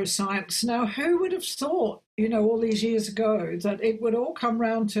neuroscience. Now, who would have thought, all these years ago, that it would all come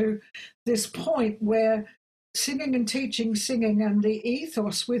round to this point where singing and teaching singing and the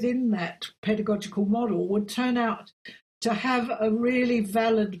ethos within that pedagogical model would turn out to have a really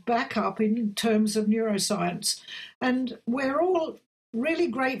valid backup in terms of neuroscience. And we're all really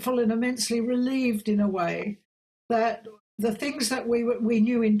grateful and immensely relieved in a way that the things that we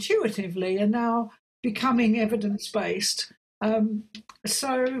knew intuitively are now becoming evidence-based.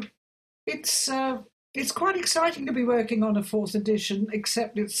 So it's quite exciting to be working on a fourth edition,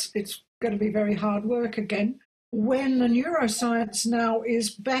 except it's going to be very hard work again, when the neuroscience now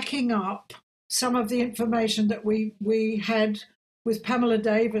is backing up some of the information that we had with Pamela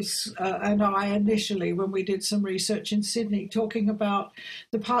Davis and I initially when we did some research in Sydney, talking about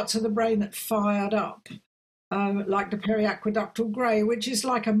the parts of the brain that fired up. Like the periaqueductal grey, which is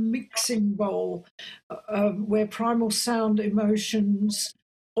like a mixing bowl where primal sound, emotions,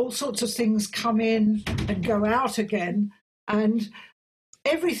 all sorts of things come in and go out again, and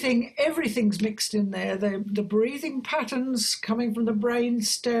everything's mixed in there. The breathing patterns coming from the brain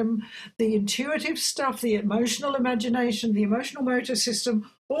stem, the intuitive stuff, the emotional imagination, the emotional motor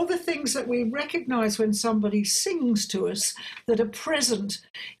system, all the things that we recognise when somebody sings to us that are present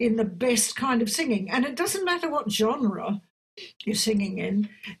in the best kind of singing. And it doesn't matter what genre you're singing in,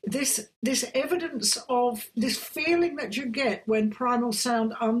 this evidence of this feeling that you get when primal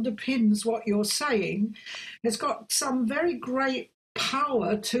sound underpins what you're saying has got some very great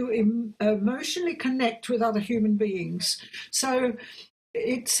power to emotionally connect with other human beings. So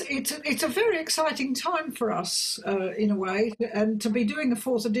it's a very exciting time for us in a way, and to be doing the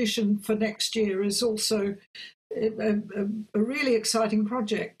fourth edition for next year is also a really exciting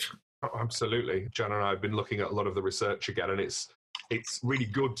project. Oh, absolutely. Jan and I have been looking at a lot of the research again, and it's really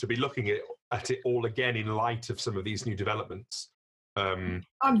good to be looking at it all again in light of some of these new developments. I'm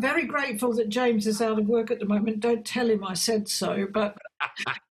very grateful that James is out of work at the moment. Don't tell him I said so, but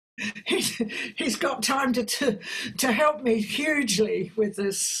he's got time to help me hugely with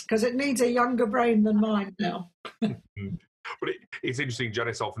this, because it needs a younger brain than mine now. But it's interesting,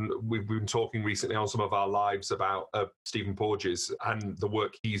 Janice, often we've been talking recently on some of our lives about Stephen Porges and the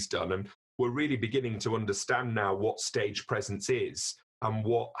work he's done, and we're really beginning to understand now what stage presence is and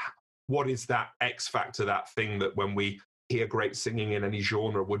what is that X factor, that thing that when we hear great singing in any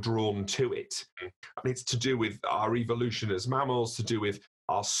genre, we're drawn to it. And it's to do with our evolution as mammals, to do with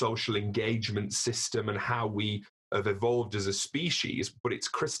our social engagement system and how we have evolved as a species, but it's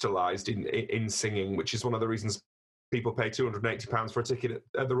crystallized in singing, which is one of the reasons people pay £280 for a ticket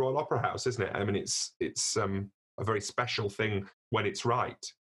at the Royal Opera House, isn't it? I mean, it's a very special thing when it's right.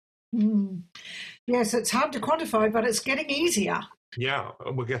 Yes, it's hard to quantify, but it's getting easier. Yeah,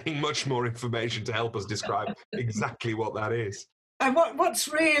 and we're getting much more information to help us describe exactly what that is. And what's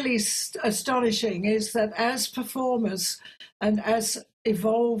really astonishing is that as performers and as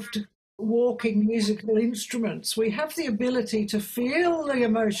evolved walking musical instruments, we have the ability to feel the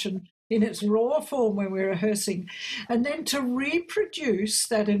emotion in its raw form when we're rehearsing, and then to reproduce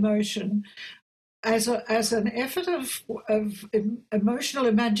that emotion as an effort of emotional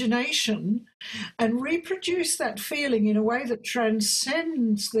imagination and reproduce that feeling in a way that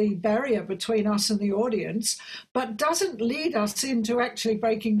transcends the barrier between us and the audience, but doesn't lead us into actually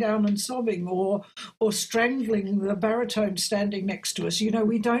breaking down and sobbing or strangling the baritone standing next to us.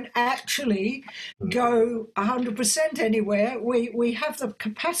 We don't actually go 100% anywhere. We have the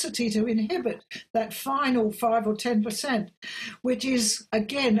capacity to inhibit that final 5 or 10%, which is,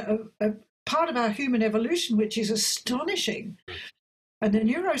 again, a part of our human evolution, which is astonishing. And the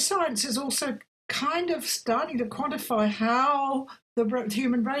neuroscience is also kind of starting to quantify how the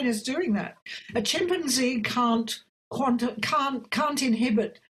human brain is doing that. A chimpanzee can't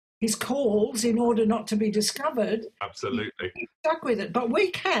inhibit his calls in order not to be discovered. Absolutely. He's stuck with it, but we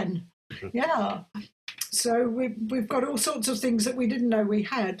can. Yeah. So we've got all sorts of things that we didn't know we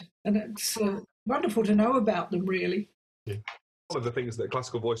had, and it's wonderful to know about them, really. Yeah. One of the things that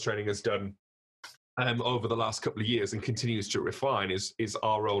classical voice training has done over the last couple of years and continues to refine is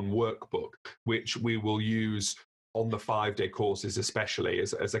our own workbook, which we will use on the 5-day courses, especially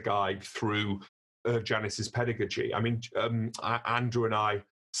as a guide through Janice's pedagogy. I mean, Andrew and I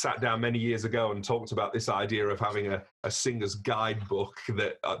sat down many years ago and talked about this idea of having a singer's guidebook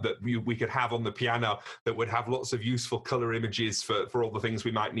that we could have on the piano that would have lots of useful color images for all the things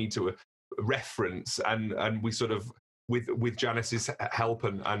we might need to reference, and we sort of, with Janice's help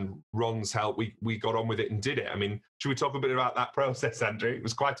and Ron's help, we got on with it and did it. I mean, should we talk a bit about that process, Andrew? It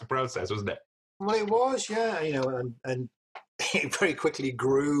was quite a process, wasn't it? Well, it was, yeah. And it very quickly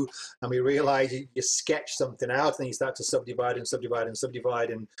grew, and we realised you sketch something out, and you start to subdivide,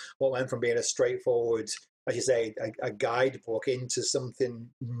 and what went from being a straightforward, as you say, a guidebook into something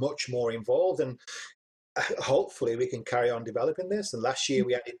much more involved. And hopefully we can carry on developing this. And last year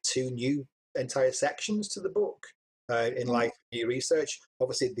we added 2 new entire sections to the book. In light of new research,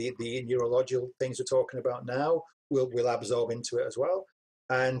 obviously the neurological things we're talking about now will absorb into it as well.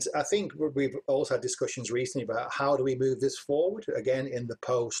 And I think we've also had discussions recently about how do we move this forward, again, in the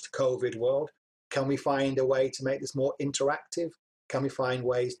post-COVID world. Can we find a way to make this more interactive? Can we find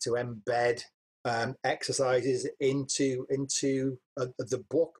ways to embed exercises into the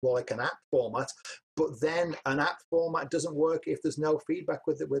book, more like an app format? But then an app format doesn't work if there's no feedback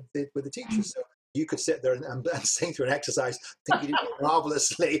with the teachers. So you could sit there and sing through an exercise, think you did it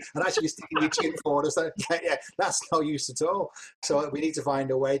marvelously, and actually sticking your chin forward. So, yeah, that's no use at all. So we need to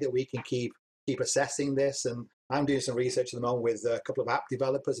find a way that we can keep assessing this. And I'm doing some research at the moment with a couple of app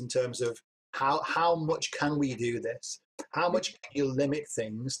developers in terms of how much can we do this? How much can you limit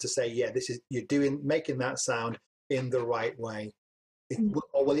things to say, yeah, this is making that sound in the right way?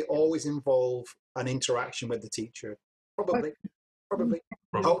 Or will it always involve an interaction with the teacher? Probably.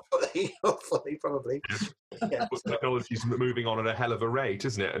 Hopefully, probably. Yeah. Technology's moving on at a hell of a rate,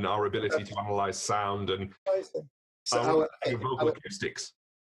 isn't it? And our ability to analyse sound and so vocal acoustics.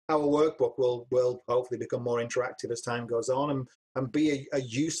 Our workbook will hopefully become more interactive as time goes on, and be a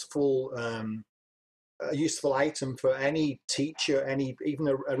useful item for any teacher, even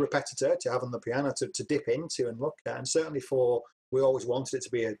a repetiteur to have on the piano to dip into and look at. And certainly we always wanted it to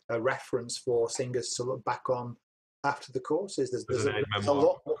be a reference for singers to look back on after the courses. There's a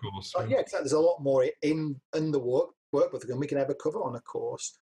lot more. Yeah, exactly. There's a lot more in the workbook than we can ever cover on a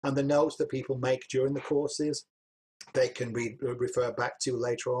course. And the notes that people make during the courses, they can refer back to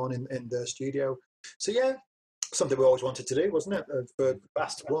later on in the studio. So yeah, something we always wanted to do, wasn't it? For the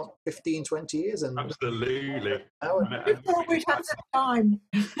past 15, 20 years. And absolutely. We thought we'd have some time.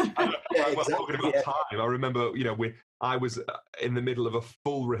 Yeah, exactly. Talking about time, I remember, I was in the middle of a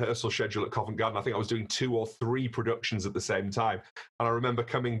full rehearsal schedule at Covent Garden. I think I was doing 2 or 3 productions at the same time. And I remember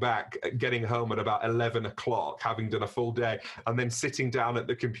coming back, getting home at about 11 o'clock, having done a full day, and then sitting down at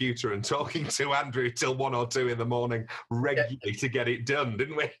the computer and talking to Andrew till 1 or 2 in the morning regularly to get it done,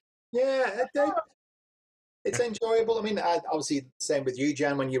 didn't we? Yeah, it's enjoyable. I mean, obviously, same with you,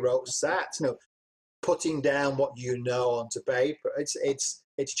 Jan, when you wrote SAT, putting down what you know onto paper.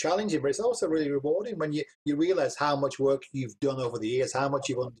 It's challenging, but it's also really rewarding when you realise how much work you've done over the years, how much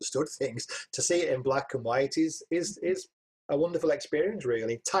you've understood things. To see it in black and white is a wonderful experience,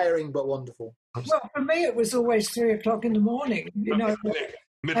 really. Tiring, but wonderful. Well, for me, it was always 3 o'clock in the morning,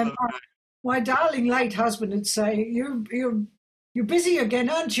 And my darling late husband would say, You're busy again,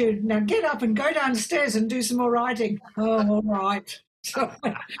 aren't you? Now get up and go downstairs and do some more writing. Oh, all right. It's a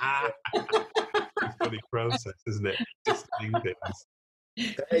funny process, isn't it? Just doing things.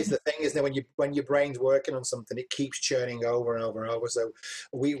 That is the thing, isn't it? When your brain's working on something, it keeps churning over and over and over. So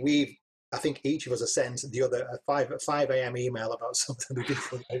I think each of us has sent the other a 5 a.m. email about something we did.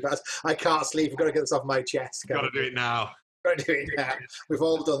 I can't sleep. I've got to get this off my chest. Got to do it now. We're doing that. We've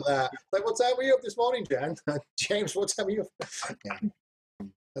all done that. Like, what time were you up this morning, Jan? James, what time were you up? Yeah,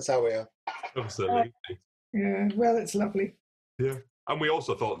 that's how we are. Absolutely. Yeah, well, it's lovely. Yeah. And we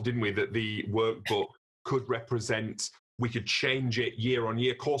also thought, didn't we, that the workbook could represent, we could change it year on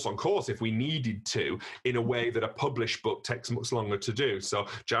year, course on course, if we needed to, in a way that a published book takes much longer to do. So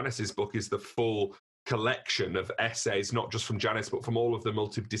Janice's book is the full collection of essays, not just from Janice, but from all of the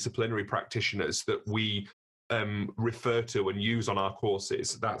multidisciplinary practitioners that we refer to and use on our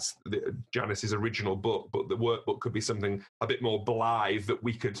courses. That's Janice's original book, but the workbook could be something a bit more blithe that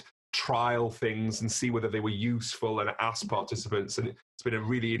we could trial things and see whether they were useful and ask participants. And it's been a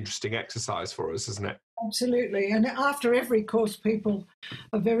really interesting exercise for us, hasn't it? Absolutely. And after every course, people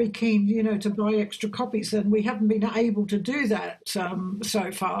are very keen, to buy extra copies. And we haven't been able to do that so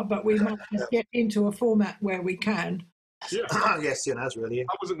far, but we might get into a format where we can. Yeah. Yes, that's really.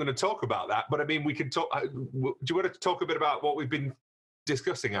 I wasn't going to talk about that, but I mean, we could talk. Do you want to talk a bit about what we've been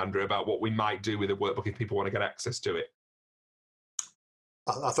discussing, Andrew, about what we might do with a workbook if people want to get access to it?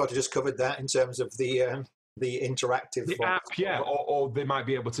 I thought you just covered that in terms of the interactive app, yeah, or they might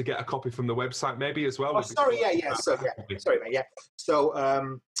be able to get a copy from the website, maybe as well. Oh, sorry, sorry, mate, yeah. So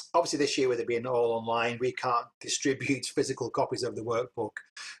obviously this year, with it being all online, we can't distribute physical copies of the workbook.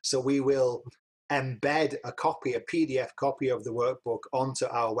 So we will embed a PDF copy of the workbook onto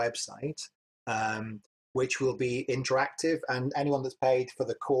our website, which will be interactive, and anyone that's paid for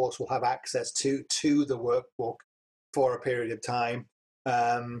the course will have access to the workbook for a period of time.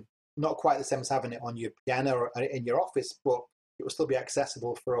 Not quite the same as having it on your piano or in your office, but it will still be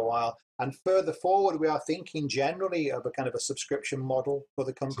accessible for a while. And further forward, we are thinking generally of a kind of a subscription model for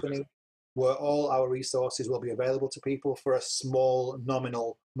the company, where all our resources will be available to people for a small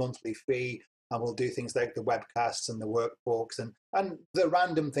nominal monthly fee. And we'll do things like the webcasts and the workbooks and the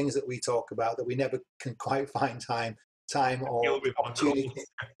random things that we talk about that we never can quite find time or opportunity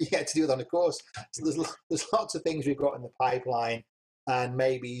to do it on a course. So there's lots of things we've got in the pipeline, and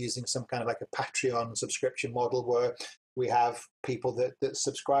maybe using some kind of like a Patreon subscription model where we have people that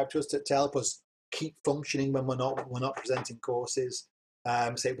subscribe to us to help us keep functioning when we're not presenting courses.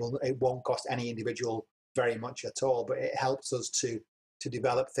 So it won't cost any individual very much at all, but it helps us to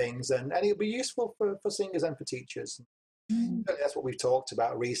develop things, and it'll be useful for singers and for teachers. That's what we've talked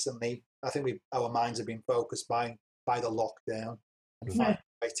about recently. I think our minds have been focused by the lockdown and find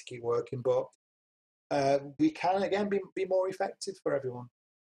ways to keep working, but we can again be more effective for everyone.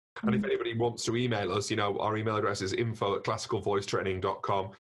 And if anybody wants to email us, our email address is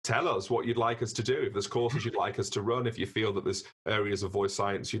info@classicalvoicetraining.com. Tell us what you'd like us to do. If there's courses you'd like us to run, if you feel that there's areas of voice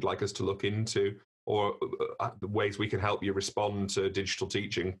science you'd like us to look into, or the ways we can help you respond to digital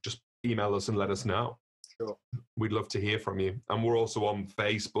teaching, just email us and let us know. Sure. We'd love to hear from you. And we're also on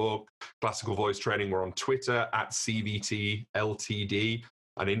Facebook, Classical Voice Training. We're on Twitter @CVT_LTD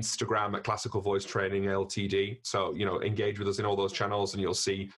and Instagram @Classical Voice Training LTD. So, engage with us in all those channels, and you'll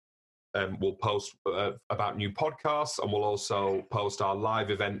see we'll post about new podcasts, and we'll also post our live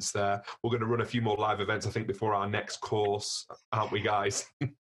events there. We're going to run a few more live events, I think, before our next course, aren't we, guys?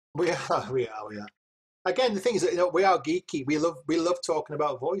 We are. Again, the thing is that we are geeky. We love talking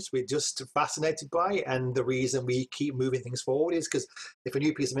about voice. We're just fascinated by it, and the reason we keep moving things forward is because if a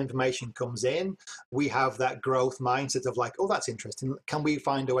new piece of information comes in, we have that growth mindset of like, oh, that's interesting. Can we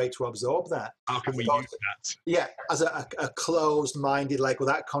find a way to absorb that? How can we use that? Yeah, as a closed-minded, like, well,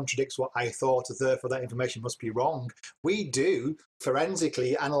 that contradicts what I thought, therefore that information must be wrong. We do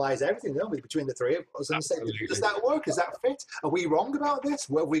forensically analyze everything, don't we, between the three of us, and say, does that work? Does that fit? Are we wrong about this?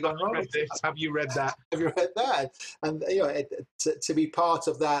 Where have we gone wrong? Have you read that? Have you read that? And to be part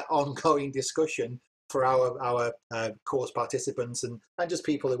of that ongoing discussion for our course participants and just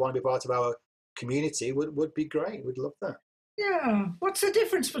people who want to be part of our community would be great. We'd love that. Yeah. What's the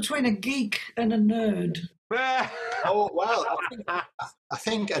difference between a geek and a nerd? Oh, well, I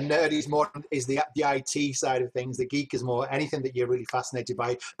think a nerd is the IT side of things. The geek is more anything that you're really fascinated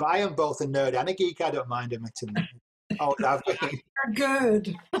by. But I am both a nerd and a geek. I don't mind admitting that. Oh, Good.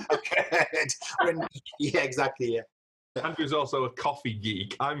 Good. Yeah, exactly, yeah. Andrew's also a coffee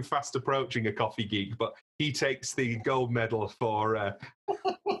geek. I'm fast approaching a coffee geek, but he takes the gold medal for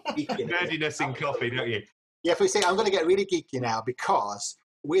nerdiness in coffee, don't you? Yeah, if we say I'm going to get really geeky now, because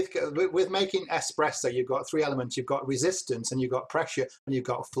with making espresso, you've got three elements. You've got resistance, and you've got pressure, and you've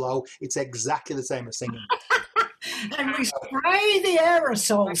got flow. It's exactly the same as singing. And we spray the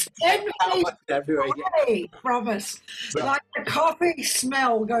aerosols everywhere, from us. Like the coffee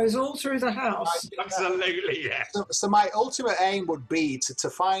smell goes all through the house. Absolutely, yeah. So my ultimate aim would be to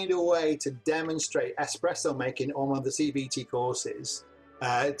find a way to demonstrate espresso making on one of the CVT courses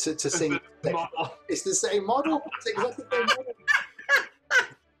to sing. Model. It's the same model. It's exactly the same model.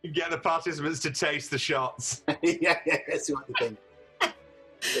 You get the participants to taste the shots. Yeah, see what you think.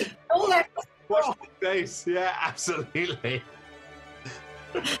 All that. Watch the face. Yeah, absolutely.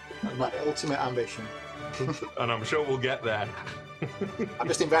 That's my ultimate ambition. And I'm sure we'll get there. I've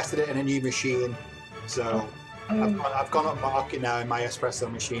just invested it in a new machine, so I've gone up market now in my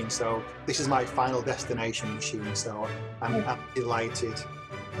espresso machine. So this is my final destination machine. So I'm delighted,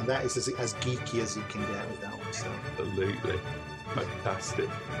 and that is as geeky as you can get with that one. So. Absolutely. Fantastic.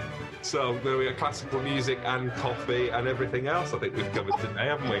 So there we are, classical music and coffee and everything else I think we've covered today,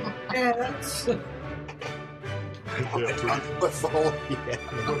 haven't we? Yeah, that's. We're full. Yeah.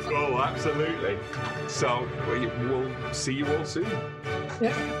 Oh, absolutely. So we'll see you all soon.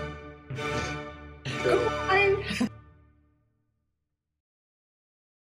 Yeah. Cool.